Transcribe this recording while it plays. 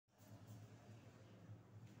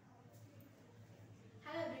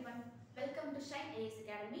to Shine AX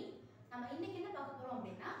Academy. நம்ம இன்னைக்கு என்ன பார்க்க போறோம்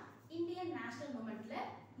அப்படின்னா இந்தியன் நேஷனல் மூவ்மெண்ட்ல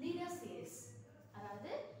லீடர் சீரிஸ்,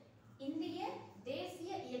 அதாவது இந்திய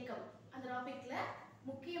தேசிய இயக்கம் அந்த டாபிக்ல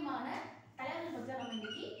முக்கியமான தலைவர்கள் பத்தி நம்ம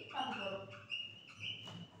இன்னைக்கு பார்க்க போறோம்.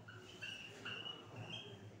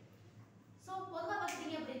 சோ பொதுவா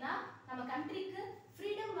பாத்தீங்க அப்படின்னா நம்ம கண்ட்ரிக்கு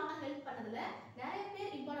ஃப்ரீடம் வாங்க ஹெல்ப் பண்ணதுல நிறைய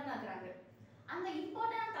பேர் இம்பார்ட்டன்டா இருக்காங்க. அந்த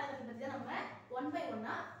இம்பார்ட்டன்ட் தலைவர்கள் பத்தி தான் நம்ம ஒன் பை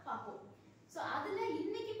ஒன்னா பார்ப்போம். சோ அதுல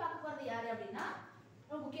இன்னைக்கு பார்க்க போறது யாரு அப்படின்னா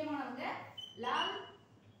ரொம்ப முக்கியமானவங்க Lal,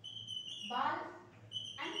 ball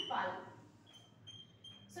and ball.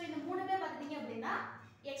 So இந்த மூணு பேர் பாத்தீங்க அப்படின்னா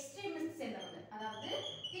எக்ஸ்ட்ரீமிஸ்ட் சேர்ந்தவங்க, அதாவது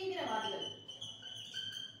தீவிரவாதிகள்.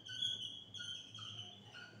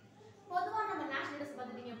 பொதுவா நம்ம நேஷனல் லீடர்ஸ்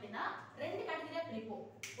பாத்தீங்க அப்படின்னா ரெண்டு கேட்டகரியா பிரிப்போம்.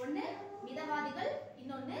 ஒன்னு மிதவாதிகள்,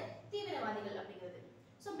 இன்னொன்னு தீவிரவாதிகள் அப்படிங்கிறது.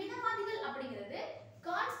 சோ மிதவாதிகள் அப்படிங்கிறது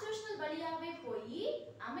கான்ஸ்டிடியூஷனல் வழியாவே போய்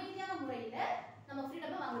அமைதியான முறையில நம்ம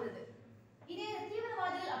ஃப்ரீடமை வாங்குறது. இதே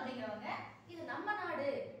தீவிரவாதிகள் அப்படிங்கிறவங்க இது நம்ம நாடு,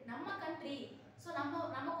 நம்ம கண்ட்ரி, சோ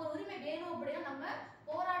நமக்கு ஒரு உரிமை வேணும் அப்படின்னா நம்ம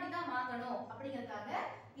போராடி தான் வாங்கணும் அப்படிங்கறதுக்காக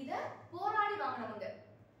இத போராடி வாங்கினவங்க.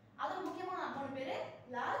 அது முக்கியமான மூணு பேரு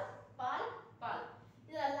லால், பால், பால்.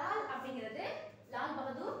 இதுல லால் அப்படிங்கிறது லால்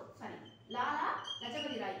பகதூர் லாலா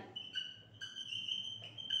லஜபதி ராய்.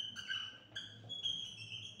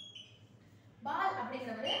 பால்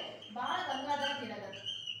அப்படிங்கிறவரு பால கங்காதர திலகர்.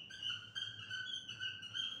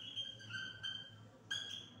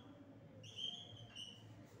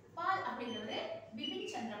 பால் அப்படிங்கிறவரு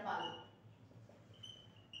பிபின் சந்திர பால்.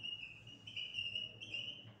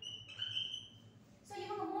 சோ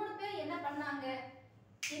இவங்க மூணு பேர் என்ன பண்ணாங்க,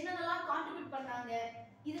 என்னென்னலாம் கான்ட்ரிபியூட் பண்ணாங்க,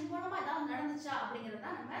 இது மூலமா ஏதாவது நடந்துச்சா அப்படிங்கறத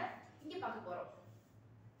தான் நம்ம இங்க பார்க்க போறோம்.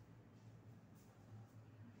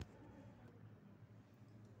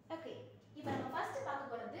 ஓகே, இப்போ நம்ம ஃபர்ஸ்ட்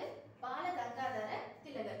பார்க்க போறது பால கங்காதர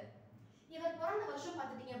திலகர். இவர் பிறந்த வருஷம்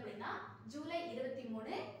பார்த்துட்டீங்க அப்படின்னா ஜூலை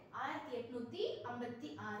 23,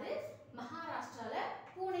 1856 மகாராஷ்டிரால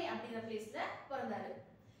பூனே அப்படிங்கிற பிளேஸ்ல பிறந்தாரு.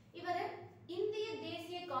 இவர் இந்திய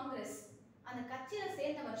தேசிய காங்கிரஸ் அந்த கட்சியில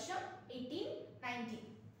சேர்ந்த வருஷம் 1890.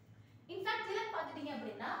 இன்ஃபேக்ட் திலக் பார்த்துட்டீங்க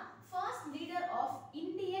அப்படின்னா first leader of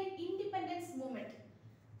Indian independence movement.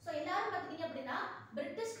 So எல்லாரும் பார்த்துட்டீங்க அப்படின்னா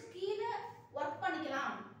பிரிட்டிஷ்க்கு கீழே ஒர்க்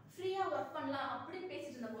பண்ணிக்கலாம், ஃப்ரீயா ஒர்க் பண்ணலாம் அப்படின்னு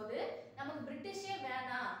பேசிட்டு இருந்த போது நமக்கு பிரிட்டிஷே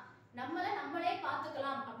வேணாம், நம்மளே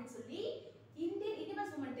பார்த்துக்கலாம் அப்படின்னு சொல்லி இந்தியன்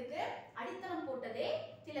இண்டிபெண்டன்ஸ் மூவ்மெண்ட்டுக்கு அடித்தளம் போட்டதே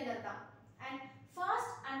திலகர் தான். And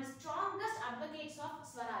first and strongest advocates of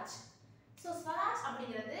Swaraj. So Swaraj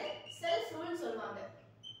அப்படிங்கிறது செல்ஃப் ரூல்னு சொல்லுவாங்க,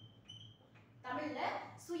 தமிழ்ல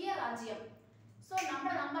சுயராஜ்யம். ஸோ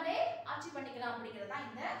நம்மளே ஆட்சி பண்ணிக்கலாம் அப்படிங்கிறது தான்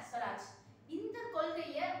இந்த ஸ்வராஜ். இந்த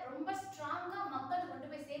கொள்கையை ரொம்ப ஸ்ட்ராங்கா மக்கள் கொண்டு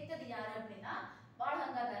போய் சேர்த்தது யாரு அப்படின்னா பால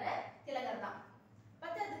கங்காதர திலகர் தான்.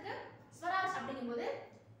 பத்ததுக்கு ஸ்வராஜ் அப்படிங்கும்போது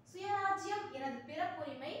சுயராஜ்யம் எனது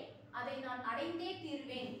பிறப்புரிமை, அதை நான் அடைந்தே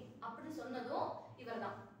தீர்வேன் அப்படின்னு சொன்னதும்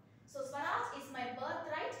இவர்தான். So Swaraj is my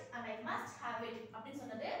birth right and I must have it அப்படின்னு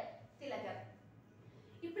சொன்னது திலகர்.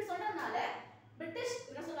 இப்படி சொன்னதுனால பிரிட்டிஷ்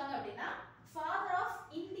என்ன சொல்றாங்க அப்படின்னா ஃபாதர் ஆஃப்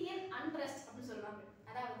இந்தியன் அன்ரெஸ்ட் அப்படின்னு சொல்றாங்க,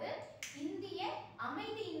 அதாவது இந்திய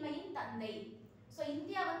அமைதியின்மையின் தந்தை. சோ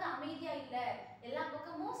இந்தியா அமைதியா இல்ல, எல்லா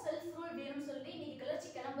பக்கமும் செல்ஃப் ரூல் வேணும்னு சொல்லி நீங்க கிளர்ச்சி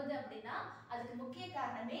கிளம்புது அப்படின்னா அதுக்கு முக்கிய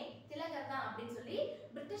காரணமே திலகர் தான் அப்படின்னு சொல்லி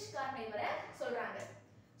பிரிட்டிஷ்காரங்க இவரை சொல்றாங்க.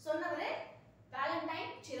 சொன்னவரு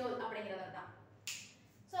வேலண்டைன் சிரோல் அப்படிங்கிறவர் தான்.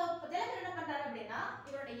 சோ திலகர் என்ன பண்றாரு அப்படின்னா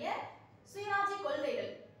இவருடைய சுயராஜ்ய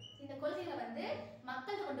கொள்கைகள், இந்த கொள்கைகளை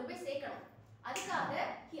மக்கள் கொண்டு போய் சேர்க்கணும். அதுக்காக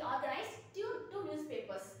he organized two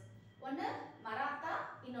newspapers. ஒன்னு மராத்தா,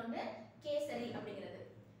 இன்னொன்னு கேசரி அப்படிங்கிறது.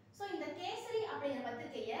 சோ இந்த கேசரி அப்படிங்கிற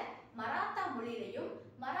பத்திரிகையை மராத்தா மொழியிலையும்,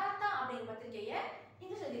 மராத்தா அப்படிங்கிற பத்திரிகையை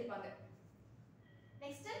இங்கிலீஷ்ல எழுதிருப்பாங்க.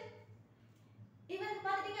 நெக்ஸ்ட் இவருக்கு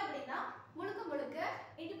பாத்தீங்க அப்படின்னா முழுக்க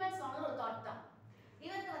இண்டிபெண்டன்ஸ் வாங்குற ஒரு தாட் தான்.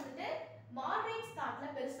 இவருக்கு மாடரேட் தாட்ல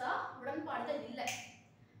பெருசா உடன்பாடுகள் இல்லை.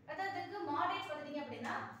 அதற்கு மாடரேட் பாத்தீங்க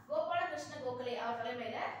அப்படின்னா கோபாலகிருஷ்ண கோகலே அவர்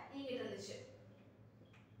தலைமையில இயங்கிட்டு இருந்துச்சு.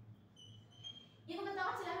 இவங்க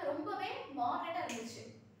தாட்ஸ் எல்லாமே ரொம்பவே மாடரேட்டா இருந்துச்சு,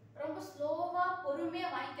 ரொம்ப ஸ்லோவா பொறுமையா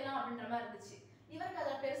வாங்கிக்கலாம் அப்படின்ற மாதிரி இருந்துச்சு. இவருக்கு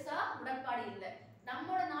அதுல பெருசா உடன்பாடு இல்லை.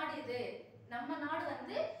 நம்மளோட நாடு இது, நம்ம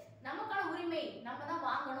நாடு நமக்கான உரிமை நம்ம தான்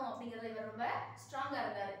வாங்கணும் அப்படிங்கறத இவர் ரொம்ப ஸ்ட்ராங்கா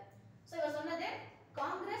இருந்தாரு. சோ இவர் சொன்னது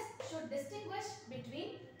Congress should distinguish between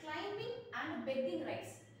claiming and begging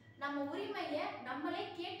rights. நம்ம உரிமையை நம்மளே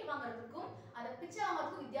கேட்டு வாங்குறதுக்கும் அதை பிச்சை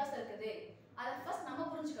வாங்குறதுக்கும் வித்தியாசம் இருக்குது, அதை ஃபர்ஸ்ட் நம்ம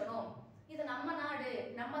புரிஞ்சுக்கணும். இது நம்ம நாடு,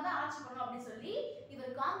 நம்ம தான் ஆட்சி பண்ணணும் அப்படின்னு சொல்லி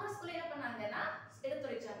இவர் காங்கிரஸ்குள்ள என்ன பண்ணாங்கன்னா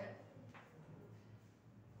எடுத்துரைச்சாங்க.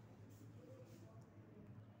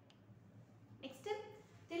 நெக்ஸ்ட்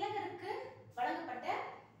திலகருக்கு வழங்கப்பட்ட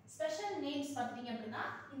ஸ்பெஷல் நேம்ஸ் பாத்தீங்க அப்படின்னா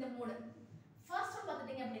இந்த மூணு. ஃபர்ஸ்ட் ஒன்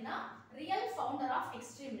பார்த்துட்டீங்க அப்படின்னா ரியல் ஃபவுண்டர் ஆஃப்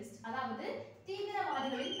எக்ஸ்ட்ரீமிஸ்ட், அதாவது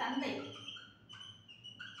தீவிரவாதிகளின் தந்தை.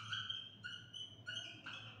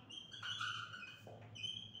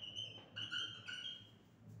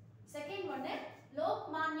 செகண்ட் ஒன்னு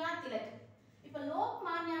லோக்மான்யா திலக். இப்ப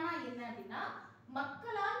லோக்மான்யானா என்ன அப்படின்னா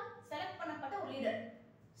மக்களால் செலக்ட் பண்ணப்பட்ட ஒரு லீடர்.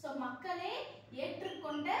 சோ மக்களே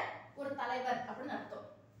ஏற்றுக்கொண்ட ஒரு தலைவர் அப்படின்னு அர்த்தம்.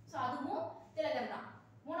 சோ அதுவும் திலகர் தான்.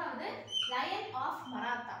 மூணாவது லயன் ஆஃப்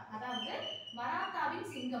மராத்தா, அதாவது மராத்தாவின்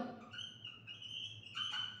சிங்கம்.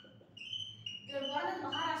 இவர் பிறந்தது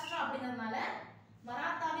மகாராஷ்டிரா அப்படிங்கறதுனால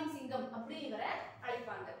மராத்தாவின் சிங்கம் அப்படி இவரை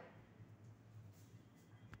அழைப்பாங்க.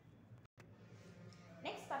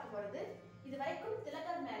 நெக்ஸ்ட் பார்க்க போறது இது வரைக்கும்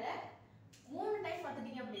திலகர் மேல 3 டைப்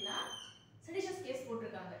பார்த்துட்டீங்க அப்படின்னா செடிஷஸ் கேஸ்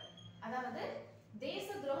போட்டிருக்காங்க, அதாவது தேச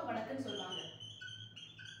துரோக வழக்குன்னு சொல்லுவாங்க.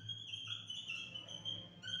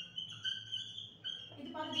 இது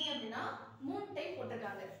பார்த்துட்டீங்க அப்படின்னா 3 டைப்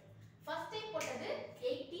போட்டிருக்காங்க. ஃபர்ஸ்ட் டைம் போட்டது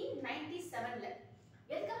 1897ல.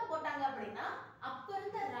 எதுக்காக போட்டாங்க அப்படின்னா அப்ப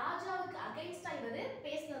இருந்த ராஜாவுக்கு அகைன்ஸ்டா இவரு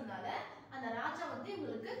பேசினதுனால அந்த ராஜா வந்து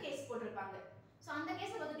இவங்களுக்கு கேஸ் போட்டிருப்பாங்க. சோ அந்த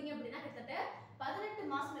கேஸ் பார்த்துட்டீங்க அப்படின்னா கிட்டத்தட்ட 18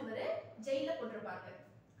 மாசம் இவரு ஜெயில போட்டிருப்பாங்க.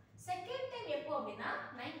 செகண்ட் டைம் எப்போ அப்படின்னா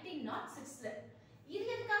 1906ல. இது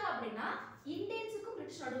எதுக்காக அப்படின்னா இந்தியன்ஸுக்கும்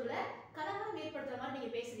பிரிட்டிஷ் நடுவுல கலவரம் ஏற்படுத்துற மாதிரி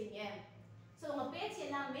நீங்க பேசுறீங்க, சோ உங்க பேச்சு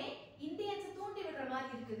எல்லாமே இந்தியன்ஸ் தூண்டி விடுற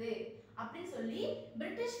மாதிரி இருக்குது அப்படின்னு சொல்லி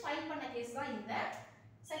பிரிட்டிஷ் ஃபைல் பண்ண கேஸ் தான் இந்த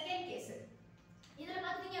செகண்ட் கேஸ். இதுல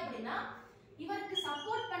பாத்தீங்க அப்படின்னா இவருக்கு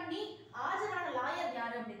சப்போர்ட் பண்ணி ஆஜரான லாயர்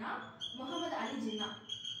யாரு அப்படின்னா முகமது அலி ஜின்னா.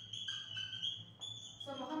 சோ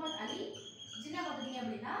முகமது அலி ஜின்னா பாத்தீங்க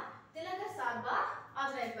அப்படின்னா திலகர் சார்பா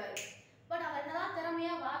ஆஜராயிருப்பாரு. பட் அவர் என்னதான்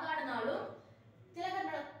திறமையா வாதாடினாலும் திலகர்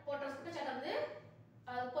மேல போட்ட குற்றச்சாட்டு வந்து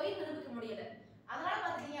பொய் நிரூபிக்க முடியல. அதனால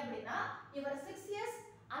பாத்தீங்க அப்படின்னா இவர் 6 இயர்ஸ்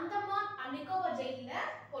அந்தமான் அண்ட் நிக்கோபார் ஜெயில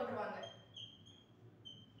போட்டுருவாங்க.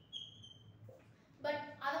 பட்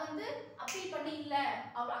அத வந்து அப்பீல் பண்ணி இல்ல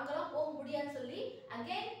அவர் அங்கெல்லாம் போக முடியாதுன்னு சொல்லி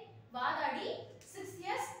அகைன் வாதாடி 6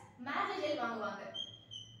 இயர்ஸ் மேஜே ஜெயில் வாங்குவாங்க.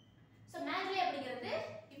 சோ மேஜே அப்படிங்கிறது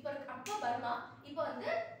இப்ப அப்போ பர்மா, இப்போ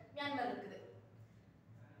வந்து மியான்மர் இருக்குது.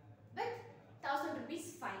 With 1000 rupees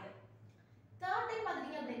fine. Third time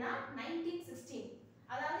பாத்தீங்க அப்படின்னா 1916,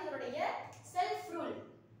 அதாவது இவருடைய செல்ஃப் ரூல்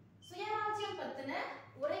சுயராஜ்யம் பத்தின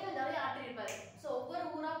உரைகள் நிறைய ஆற்றியிருப்பாரு. சோ ஒவ்வொரு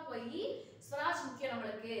ஊரா போய் ஸ்வராஜ் முக்கியம்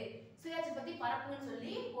நம்மளுக்கு, சுயராஜ்யம் பத்தி பரப்புங்கன்னு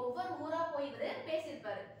சொல்லி ஒவ்வொரு ஊரா போய் இவரு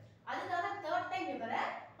பேசியிருப்பாரு. அதுக்காக தேர்ட் டைம் இவரை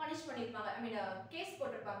பனிஷ் பண்ணிருப்பாங்க, ஐ மீன் கேஸ்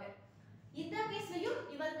போட்டிருப்பாங்க. இந்த கேஸ்லயும்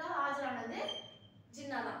இவருக்காக ஆஜரானது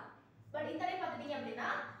ஜின்னா தான். பட் இந்த டைம் பாத்துட்டீங்க அப்படின்னா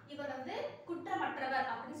இவர் வந்து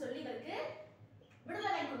குற்றமற்றவர் அப்படின்னு சொல்லி இவருக்கு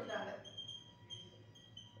விடுதலை வாங்கி கொடுத்தாங்க.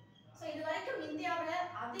 சோ இது வரைக்கும் இந்தியாவுல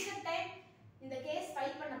அதிக டைம் இந்த கேஸ்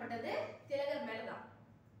ஃபைல் பண்ணப்பட்டது திலகர் மேல தான்.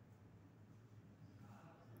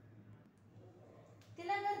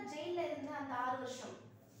 திலகர் ஜெயில இருந்த அந்த 6 வருஷம்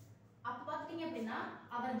அப்ப பாத்தீங்க அப்படின்னா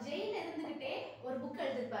அவர் ஜெயில இருந்துகிட்டே ஒரு புக்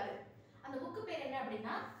எழுதிருப்பாரு. அந்த புக் பேர் என்ன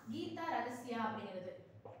அப்படின்னா கீதா ரகசியா அப்படிங்கிறது.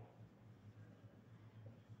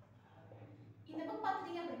 இந்த புக்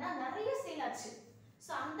பாத்தீங்க அப்படின்னா நிறைய சேல் ஆச்சு.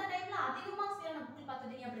 சோ அந்த டைம்ல அதிகமா சேல் ஆன புக்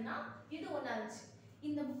பாத்தீங்க அப்படின்னா இது ஒண்ணா இருந்துச்சு.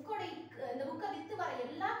 இந்த புக்கை வித்து வர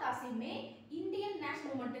எல்லா காசையுமே இந்தியன் நேஷனல்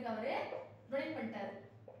மூவ்மெண்ட்டுக்கு அவரு டொனேட் பண்ணிட்டாரு.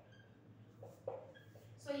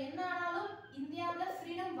 சோ என்ன ஆனாலும் இந்தியாவுல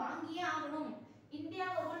ஃப்ரீடம் வாங்கியே ஆகணும்,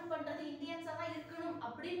 இந்தியாவை ரூல் பண்றது இந்தியன்ஸா தான் இருக்கணும்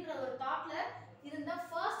அப்படின்ற ஒரு தாட்ல இருந்த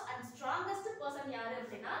ஃபர்ஸ்ட் அண்ட் ஸ்ட்ராங்கஸ்ட் பர்சன் யாரு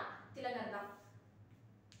அப்படின்னா திலகர் தான்.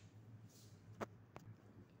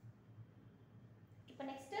 இப்போ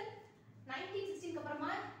நெக்ஸ்ட் 1916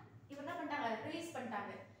 அப்புறமா இவர் என்ன பண்ணிட்டாங்க, ரிலீஸ்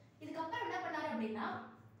பண்ணிட்டாங்க. இதுக்கப்புறம் என்ன பண்ணாரு அப்படின்னா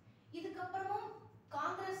இதுக்கப்புறமும்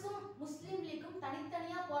காங்கிரஸும் முஸ்லீம் லீக்கும்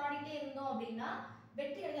தனித்தனியா போராடிட்டே இருந்தோம் அப்படின்னா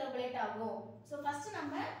வெற்றி அடைய லேட் ஆகும். சோ ஃபர்ஸ்ட்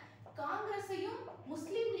நம்ம காங்கிரஸையும்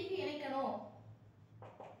முஸ்லீம் லீக்கையும் இணைக்கணும்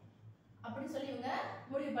அப்படின்னு சொல்லி இவங்க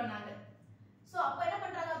முடிவு பண்ணாங்க. சோ அப்ப என்ன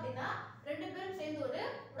பண்றாங்க அப்படின்னா 2 பேரும் சேர்ந்து ஒரு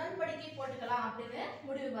உடன்படிக்கை போட்டுக்கலாம் அப்படின்னு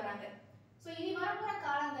முடிவு வராங்க. சோ இனி வரப்போற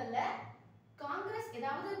காலங்கள்ல காங்கிரஸ்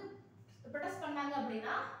ஏதாவது ப்ரொடெஸ்ட் பண்ணாங்க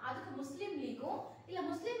அப்படின்னா அதுக்கு முஸ்லீம் லீக்கும், இல்ல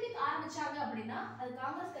முஸ்லீம் லீக் ஆரம்பிச்சாங்க அப்படின்னா அது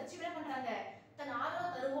காங்கிரஸ் கட்சி என்ன பண்றாங்க, தன்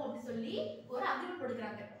ஆதரவு தருவோம் அப்படின்னு சொல்லி ஒரு அக்ரிமெண்ட்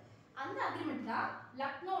கொடுக்குறாங்க. அந்த அக்ரிமெண்ட் தான்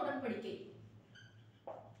லக்னோ உடன்படிக்கை,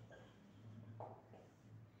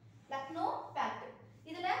 லக்னோ பேக்ட்.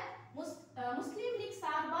 இதுல முஸ்லீம் லீக்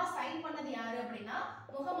சார்பா சைன் பண்ணது யாரு அப்படின்னா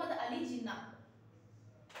முகமது அலி ஜின்னா.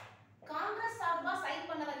 காங்கிரஸ் சார்பா சைன்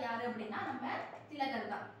பண்ணவர் யாரு அப்படின்னா நம்ம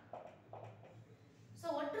திலகர் தான். சோ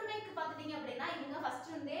ஒற்றுமைக்கு பாத்துட்டீங்க அப்படின்னா இவங்க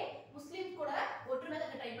ஃபர்ஸ்ட் இருந்தே முஸ்லிம் கூட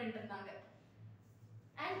ஒற்றுமையாக ட்ரை பண்ணிட்டு இருந்தாங்க.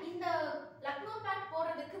 அண்ட் இந்த லக்னோ பேக்ட்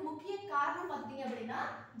போறதுக்கு முக்கிய காரணம் பாத்தீங்க அப்படின்னா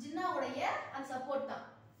ஜின்னாவுடைய அந்த சப்போர்ட் தான்.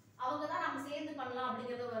 அவங்க தான் நம்ம சேர்ந்து பண்ணலாம்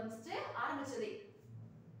அப்படிங்கறத ஆரம்பிச்சதே.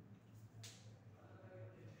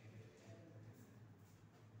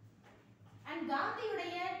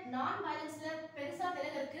 நான் வயலன்ஸ்ல பெருசா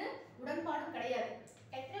திலகருக்கு உடன்பாடும் கிடையாது.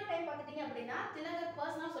 எத்தனை டைம் பார்த்துட்டீங்க அப்படின்னா திலகர்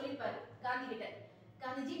பர்சனலா சொல்லியிருப்பாரு காந்தி கிட்ட,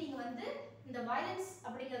 காந்திஜி நீங்க வந்து இந்த வயலன்ஸ்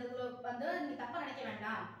அப்படிங்கிறதுக்குள்ள வந்து நீங்க தப்பா நினைக்க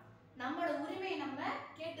வேண்டாம், நம்மளோட உரிமையை நம்ம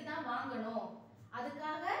கேட்டுதான் வாங்கணும்,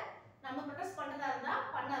 அதுக்காக நம்ம ப்ரொடெஸ்ட் பண்றதா இருந்தா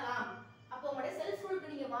பண்ணலாம், அப்போ உங்களுடைய செல்ஃப்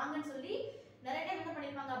ரூலுக்கு நீங்க வாங்கன்னு சொல்லி நிறைய டைம் என்ன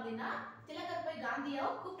பண்ணிருப்பாங்க அப்படின்னா திலகர் போய்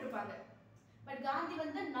காந்தியாவை கூப்பிட்டுருப்பாங்க. பட் காந்தி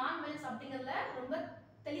வந்து நான் வயலன்ஸ் அப்படிங்கிறதுல ரொம்ப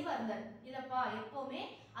தெளிவா இருந்தார். இல்லப்பா எப்பவுமே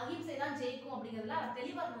அகிம்சை தான் ஜெயிக்கும் அப்படிங்கிறதுல அவர்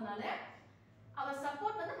தெளிவா இருந்ததுனால அவர்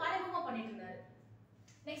சப்போர்ட் வந்து மறைமுகமா பண்ணிட்டு இருந்தாரு.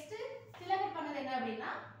 நெக்ஸ்ட் திலகர் பண்ணது என்ன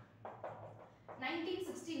அப்படின்னா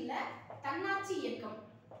 1916ல தன்னாட்சி இயக்கம்,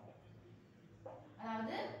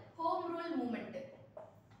 அதாவது ஹோம் ரூல் மூவ்மெண்ட்,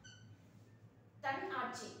 தன்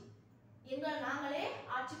ஆட்சி, எங்கள் நாங்களே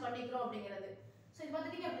ஆட்சி பண்ணிக்கிறோம் அப்படிங்கிறது. ஸோ இது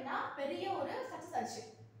பார்த்துட்டீங்க அப்படின்னா பெரிய ஒரு சக்சஸ் ஆச்சு.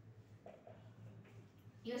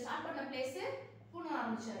 இவர் ஸ்டார்ட் பண்ண பிளேஸ் பூனா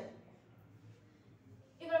ஆரம்பிச்சாரு.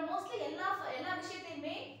 இவர் மோஸ்ட்லி எல்லா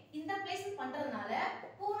விஷயத்தையுமே இந்த பிளேஸ் பண்றதுனால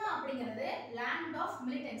பூனா அப்படிங்கிறது லேண்ட் ஆஃப்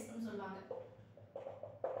மிலிட்டன்ட்ஸ்னு சொல்லுவாங்க.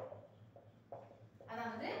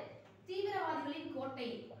 அதாவது தீவிரவாதிகளின் கோட்டை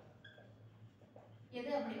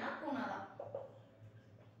எது அப்படின்னா பூனா தான்.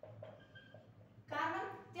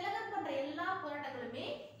 காரணம் திலகர் பண்ற எல்லா போராட்டங்களுமே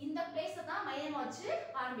இந்த பிளேஸ் தான் மையமா வச்சு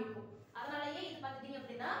ஆரம்பிக்கும். அதனாலயே இது பார்த்துட்டீங்க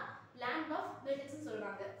அப்படின்னா லேண்ட் ஆஃப் மிலிட்டன்ட்ஸ்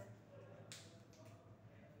சொல்றாங்க.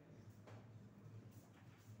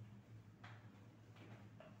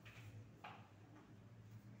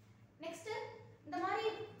 நெக்ஸ்ட் இந்த மாதிரி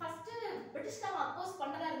ஃபர்ஸ்ட் பிரிட்டிஷ் நாம அப்போஸ்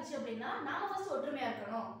பண்றதா இருந்துச்சு அப்படின்னா நாம ஃபர்ஸ்ட் ஒற்றுமையா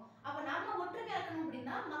இருக்கணும். அப்ப நாம ஒற்றுமையா இருக்கணும்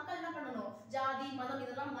அப்படின்னா மக்கள் என்ன பண்ணணும், ஜாதி மதம்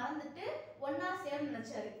இதெல்லாம் மறந்துட்டு ஒன்னா சேரணும்னு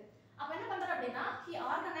நினைச்சாரு. அப்ப என்ன பண்றாரு அப்படின்னா he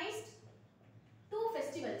organized 2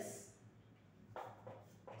 festivals.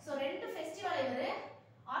 So 2 festival இவரு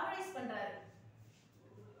ஆர்கனைஸ் பண்றாரு.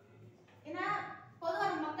 ஏன்னா பொதுவா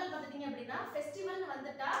மக்கள் பார்த்துட்டீங்க அப்படின்னா ஃபெஸ்டிவல்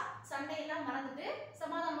வந்துட்டா சண்டை எல்லாம் மறந்துட்டு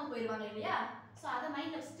சமாதானமா போயிடுவாங்க இல்லையா. சோ அத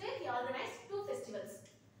மைண்ட்ல வச்சுட்டு he organized 2 festivals.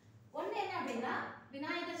 ஒன்னு என்ன அப்படின்னா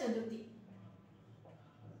விநாயகர் சதுர்த்தி,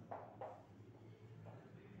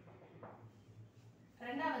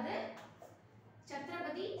 இரண்டாவது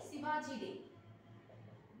சத்ரபதி சிவாஜி டே.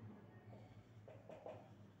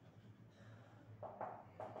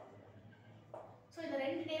 சோ இந்த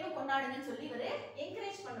 2 டேவும் கொண்டாடுங்கன்னு சொல்லி இவரு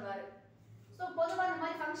என்கரேஜ் பண்ணுவாரு. சோ பொதுவா இந்த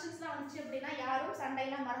மாதிரி ஃபங்க்ஷன்ஸ்லாம் வந்துச்சு அப்படின்னா யாரும்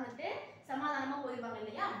சண்டையெல்லாம் மறந்துட்டு சமாதானமா போயிடுவாங்க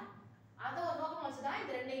இல்லையா. அத ஒரு நோக்கம் வச்சு தான்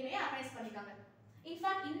இந்த ரெண்டையுமே ஆர்கனைஸ் பண்ணிருக்காங்க.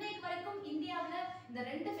 இன்ஃபேக்ட் இன்னைக்கு வரைக்கும் இந்தியாவுல இந்த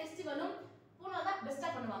 2 ஃபெஸ்டிவலும் பூனா தான் பெஸ்டா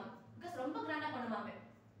பண்ணுவாங்க. பிகாஸ் ரொம்ப கிராண்டா பண்ணுவாங்க.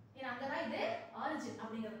 ஏன்னா அங்கதான் இது ஆரிஜின்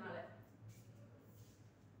அப்படிங்கிறதுனால.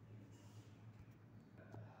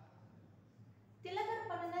 திலகர்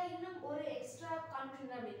பண்ண இன்னும் ஒரு எக்ஸ்ட்ரா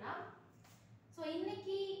கான்ட்ரிபியூஷன் அப்படின்னா சோ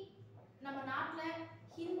இன்னைக்கு நம்ம நாட்டுல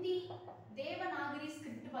ஹிந்தி தேவநாகரி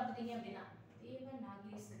ஸ்கிரிப்ட் பார்த்துட்டீங்க அப்படின்னா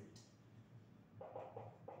தேவநாகரி ஸ்கிரிப்ட்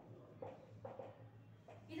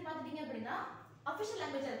இது பார்த்துட்டீங்க அப்படின்னா அபிஷியல்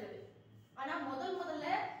லாங்குவேஜா இருக்குது. ஆனா முதல்ல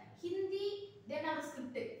ஹிந்தி தேவநாகரி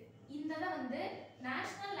ஸ்கிரிப்ட் இந்த வந்து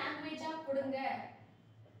நேஷனல் லாங்குவேஜா கொடுங்க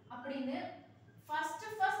அப்படின்னு ஃபர்ஸ்ட்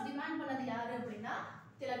டிமாண்ட் பண்ணது யாரு அப்படின்னா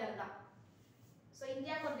திலகர் தான். சோ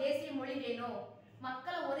இந்தியாவுக்கு ஒரு தேசிய மொழி வேணும்,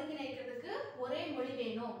 மக்களை ஒருங்கிணைக்கிறதுக்கு ஒரே மொழி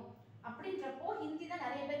வேணும் அப்படின்றப்போ ஹிந்தி தான்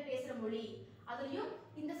நிறைய பேர் பேசுற மொழி, அதுலயும்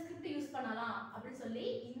இந்த ஸ்கிரிப்ட் யூஸ் பண்ணலாம் அப்படின்னு சொல்லி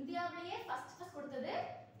இந்தியாவிலேயே ஃபர்ஸ்ட் கொடுத்தது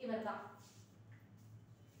இவர் தான்.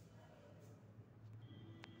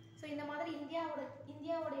 சோ இந்த மாதிரி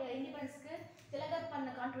இந்தியாவோட இண்டிபெண்டன்ஸ்க்கு திலகர் பண்ண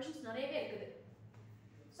கான்ட்ரிபியூஷன்ஸ் நிறையவே இருக்குது.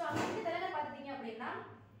 சோ அங்க திலகர் பார்த்துட்டீங்க அப்படின்னா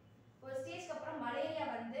ஒரு ஸ்டேஜ்க்கு அப்புறம் மலேரியா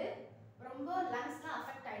வந்து ரொம்ப லங்ஸ்லாம்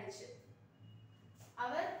அஃபெக்ட் ஆயிடுச்சு.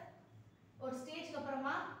 அவர் ஒரு ஸ்டேஜ்க்கு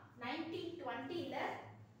அப்புறமா 1920ல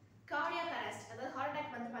கார்டியாக் அரெஸ்ட் அதாவது ஹார்ட்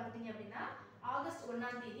அட்டாக் வந்து பார்த்துட்டீங்க அப்படின்னா ஆகஸ்ட்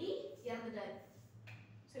 1ஆம் தேதி இறந்துட்டாரு.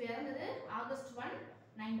 ஸோ இறந்தது August 1,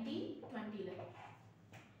 1920ல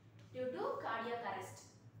due to cardiac arrest.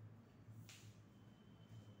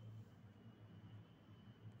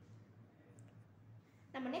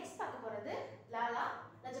 நம்ம நெக்ஸ்ட் பார்க்க போறது லாலா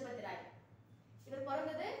லஜபதி ராய். இவர்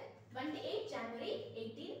பிறந்தது 28 ஜனவரி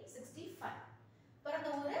 1865. பிறந்த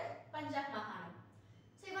ஊரு பஞ்சாப் மாகாணம்.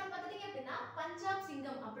 ஸோ இவர் பார்த்துட்டீங்க அப்படின்னா பஞ்சாப்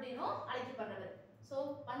சிங்கம் அப்படின்னும் அழைக்கப்படுறவர். ஸோ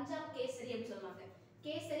பஞ்சாப் கேசரி அப்படின்னு சொல்லுவாங்க.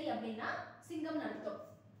 கேசரி அப்படின்னா சிங்கம்னு அர்த்தம்.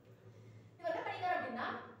 இவர் என்ன பண்ணிட்டார் அப்படின்னா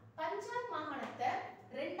பஞ்சாப் மாகாணத்தை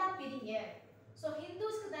 2ஆ பிரிங்க. ஸோ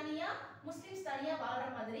ஹிந்துஸ்க்கு தனியா முஸ்லிம்ஸ் தனியா வாழ்ற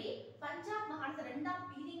மாதிரி பஞ்சாப் மாகாணத்தை 2ஆ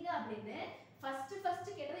பிரிங்க அப்படின்னு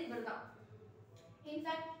ஃபர்ஸ்ட் கேட்டது இவர் தான்.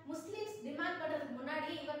 இன்ஃபேக்ட் முஸ்லிம்ஸ் டிமாண்ட் பண்றதுக்கு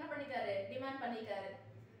முன்னாடி இவர் என்ன பண்ணிட்டாரு டிமாண்ட் பண்ணிட்டாரு.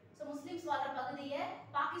 ஸோ முஸ்லிம்ஸ் வாழ்ற பகுதியை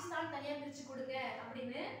பாகிஸ்தான் தனியா பிரிச்சு கொடுங்க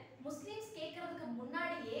அப்படின்னு முஸ்லிம்ஸ் கேட்கறதுக்கு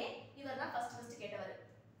முன்னாடியே இவர் தான் ஃபர்ஸ்ட் கேட்டவர்.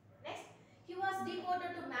 Next he was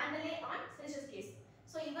deported to Mandalay on seditious case.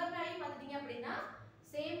 So இவர்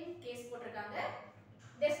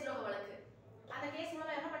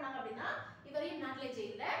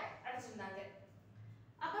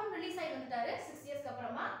வந்துட்டாரு 6 இயர்ஸ்க்கு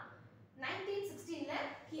அப்புறமா 1916ல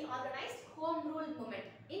he organized home rule movement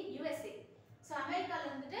in USA. So அமெரிக்கால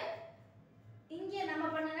வந்துட்டு இங்க நம்ம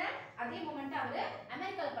பண்ணன அதே மூமெண்ட் அவர்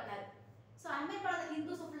அமெரிக்கால பண்ணாரு. சோ அமெரிக்கால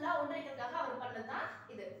ஹிந்துஸ் ஃபுல்லா ஒன்றிக்கிறதுக்காக அவர் பண்ணதுதான்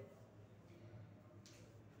இது.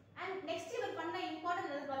 அண்ட் நெக்ஸ்ட் இவர் பண்ண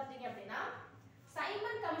இம்பார்ட்டன்ட் எது பாத்தீங்க அப்படினா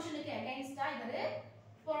சைமன் கமிஷனுக்கு அகைன்ஸ்டா இவர்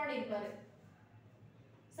போராடி இருப்பாரு.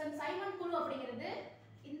 சைமன் குழு அப்படிங்கிறது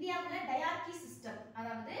இந்தியாவுல டயார்கி சிஸ்டம்,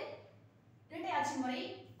 அதாவது இரட்டை ஆட்சி முறை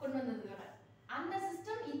கொண்டு வந்திருக்காங்க. அந்த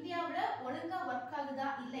சிஸ்டம் இந்தியாவுல ஒழுங்கா ஒர்க் ஆகுதா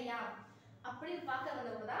இல்லையா அப்படின்னு பார்க்க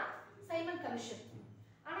வந்தவங்க தான் சைமன் கமிஷன்.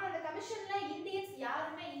 ஆனா அந்த கமிஷன்ல இந்தியன்ஸ்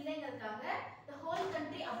யாருமே இல்லைங்கிறதுக்காக the whole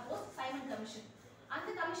country opposed Simon commission. அந்த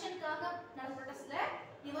கமிஷனுக்காக நடந்த ப்ரொடெஸ்ட்ல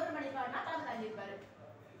இவர் மணிப்பாடுனா கலந்து தங்கியிருப்பாரு.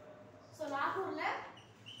 ஸோ லாகூர்ல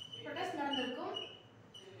ப்ரொடெஸ்ட் நடந்திருக்கும்.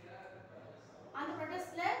 அந்த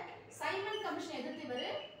ப்ரொடெஸ்ட்ல சைமன் கமிஷன் எதிர்த்து இவர்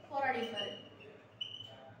போராடி இருப்பாரு.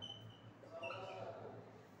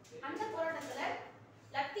 அந்த போராட்டத்துல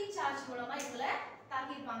லத்தி சார்ஜ் மூலமா இவங்கள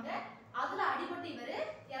தாக்கியிருப்பாங்க. அதுல அடிபட்டு இவர்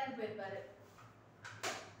இறந்து போயிருப்பாரு.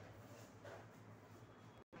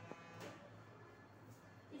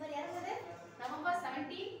 இவர் இறந்தது நவம்பர்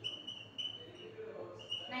 17,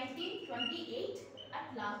 1928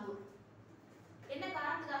 அட் லாகூர். என்ன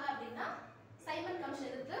காரணத்துக்காக அப்படின்னா சைமன்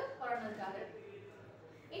கமிஷன் எதிர்த்து போராடினதுக்காக.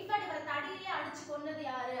 இன்ஃபேக்ட் இவரை தடியிலேயே அடிச்சு கொன்னது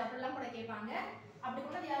யாரு அப்படிலாம் கூட கேட்பாங்க. அப்படி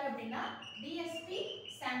கொன்னது யாரு அப்படின்னா டிஎஸ்பி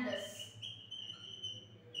சாண்டர்ஸ்.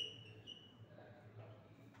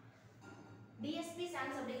 டிஎஸ்பி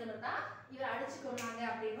சாண்டர்ஸ் அப்படிங்கிறது தான் இவர் அடிச்சு கொன்னாங்க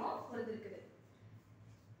அப்படின்னு ஒரு இது இருக்குது.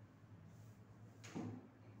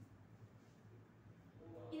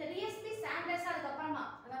 இந்த டிஎஸ்பி சாண்டர்ஸ் அதுக்கப்புறமா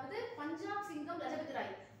அதாவது பஞ்சாப் சிங்கம் லஜபதி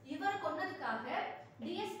ராய் இவர் கொன்னதுக்காக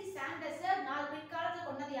டிஎஸ்பி சாண்டர்ஸ் நாலு பிற்காலத்துல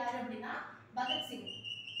கொன்னது யாரு அப்படின்னா பகத்சிங்.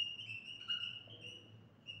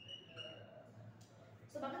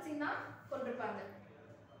 சோ பகத்சிங் தான் கொண்டிருப்பாங்க.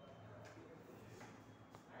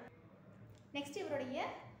 நெக்ஸ்ட் இவருடைய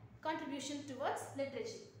கான்ட்ரிபியூஷன் டுவர்ட்ஸ்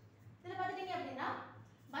லிட்ரேச்சர். இதுல பாத்தீங்க அப்படின்னா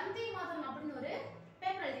வந்தே மாதரம் அப்படின்னு ஒரு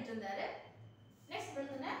பேப்பர் எழுதிட்டு இருந்தாரு. நெக்ஸ்ட்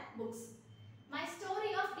எழுதின books my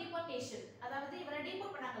story of deportation, அதாவது இவரை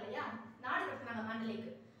டிபோர்ட் பண்ணாங்க இல்லையா, நாடு கடத்தினாங்க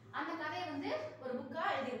மண்டலேக்கு, அந்த கதையை வந்து ஒரு புக்கா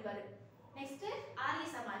எழுதியிருப்பாரு. நெக்ஸ்ட் ஆரிய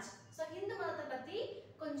சமாஜ், ஸோ ஹிந்து மதத்தை பத்தி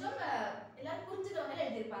கொஞ்சம் எல்லாரும் புரிஞ்சுக்கிற வகையில்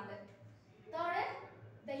எழுதியிருப்பாங்க. Third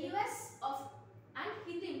the US of and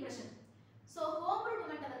Hindu impression. So home rule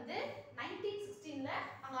மூமெண்ட்டை வந்து 1916ல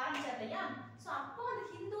அவங்க ஆரம்பிச்சார் இல்லையா, ஸோ அப்போ அந்த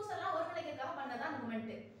ஹிந்துஸ் எல்லாம் ஒருங்கிணைக்கிறதுக்காக பண்ணதான் அந்த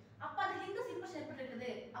மூமெண்ட். அப்போ அந்த ஹிந்துஸ் இம்ப்ரெஷன் எப்படி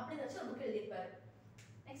இருக்குது அப்படின்னு வச்சு ஒரு புக் எழுதியிருப்பாரு.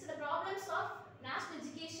 Next the problems of national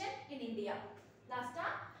education in India. லாஸ்டா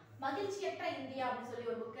மகிழ்ச்சியற்ற இந்தியா அப்படின்னு சொல்லி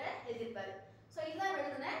ஒரு புக்கை எழுதியிருப்பாரு. ஸோ இதுதான்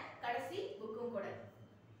எழுதின கடைசி புக்கும் கூட.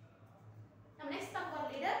 நம்ம நெக்ஸ்ட் பார்க்க போற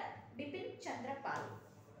லீடர் பிபின் சந்திர பால்.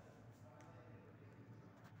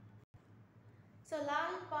 ஸோ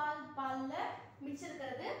லால் பால் பால்ல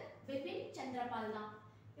மிச்சிருக்கிறது பிபின் சந்திர பால் தான்.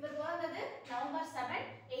 இவர் பிறந்தது நவம்பர் 7,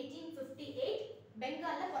 1858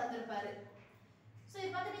 பெங்கால்ல பிறந்திருப்பாரு. ஸோ இது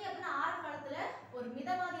பார்த்துட்டீங்க அப்படின்னா ஆரம்ப காலத்துல ஒரு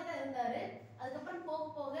மிதவாதியா தான் இருந்தாரு. அதுக்கப்புறம் போக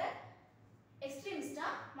போக எக்ஸ்ட்ரீமிஸ்டா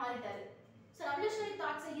மாறிட்டாரு. ஸோ ரெவல்யூஷனரி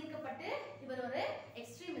தாட்ஸை ஈர்க்கப்பட்டு இவர் ஒரு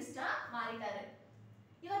எக்ஸ்ட்ரீமிஸ்டா மாறிட்டாரு.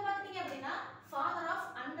 இவர் பார்த்துட்டீங்க அப்படின்னா father of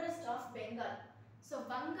unrest of Bengal, so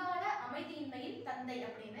வங்காள அமைதியின்மையின் தந்தை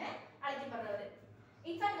அப்படின்னு அழைக்கப்படுறவர்.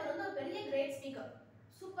 இன்ஃபேக்ட் இவர் வந்து ஒரு பெரிய கிரேட் ஸ்பீக்கர்,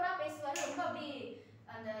 சூப்பரா பேசுவாரு. ரொம்ப அப்படி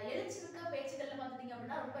அந்த எழுச்சி இருக்க பேச்சுக்கள்ல பார்த்துட்டீங்க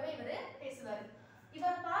அப்படின்னா ரொம்பவே இவர் பேசுவாரு.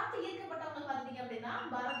 இவர் பார்த்து ஈர்க்கப்பட்டவங்க பார்த்துட்டீங்க அப்படின்னா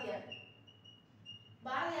பாரதியார்.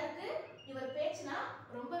 பாரதியாருக்கு இவர் பேச்சுனா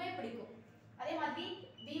ரொம்பவே பிடிக்கும். அதே மாதிரி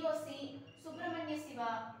விஓசி, சுப்பிரமணிய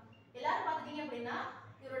சிவா எல்லாரும் பார்த்துட்டீங்க அப்படின்னா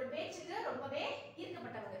இவரோட பேச்சுக்கு ரொம்பவே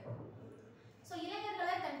ஈர்க்கப்பட்டவங்க. ஸோ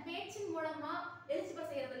இளைஞர்களை தன் பேச்சின் மூலமா எழுச்சி பெற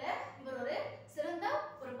செய்யறதுல இவர் ஒரு சிறந்த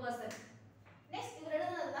ஒரு பர்சன். நெக்ஸ்ட் இவர்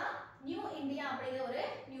எழுதுனதுதான் நியூ இந்தியா அப்படிங்கிற ஒரு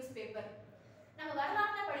நியூஸ் பேப்பர். நம்ம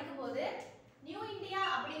வரலாற்றுல படிக்கும்போது நியூ இந்தியா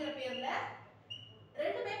அப்படிங்கிற பேர்ல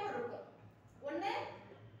 2 பேப்பர் இருக்கும். ஒன்னு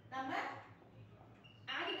நம்ம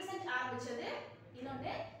ஆடி பெசன்ட் ஆரம்பிச்சது,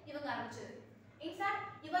 இன்னொன்னு இவங்க ஆரம்பிச்சது. இன்ஃபேக்ட்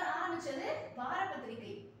இவர் ஆரம்பிச்சது வார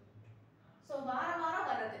பத்திரிகை, ஸோ வாரம் வாரம்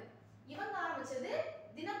வர்றது. இவங்க ஆரம்பிச்சது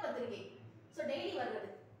தினப்பத்திரிகை, ஸோ டெய்லி வர்றது.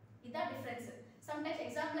 இதுதான் டிஃபரன்ஸ். சம்டைம்ஸ்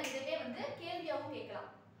எக்ஸாம்ல இதவே வந்து கேள்வியாகவும் கேட்கலாம்.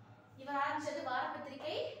 இவர் ஆரம்பிச்சது வார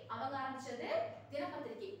பத்திரிகை, அவங்க ஆரம்பிச்சது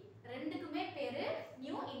தினப்பத்திரிகை. ரெண்டுக்குமே பேரு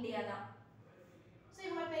நியூ இந்தியா தான். ஸோ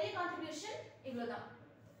இவங்க பெரிய கான்ட்ரிபியூஷன் இவ்வளவுதான்.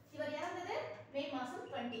 இவர் இறந்தது மே மாசம்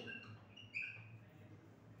 20.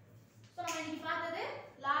 ஸோ நம்ம இன்னைக்கு பார்த்தது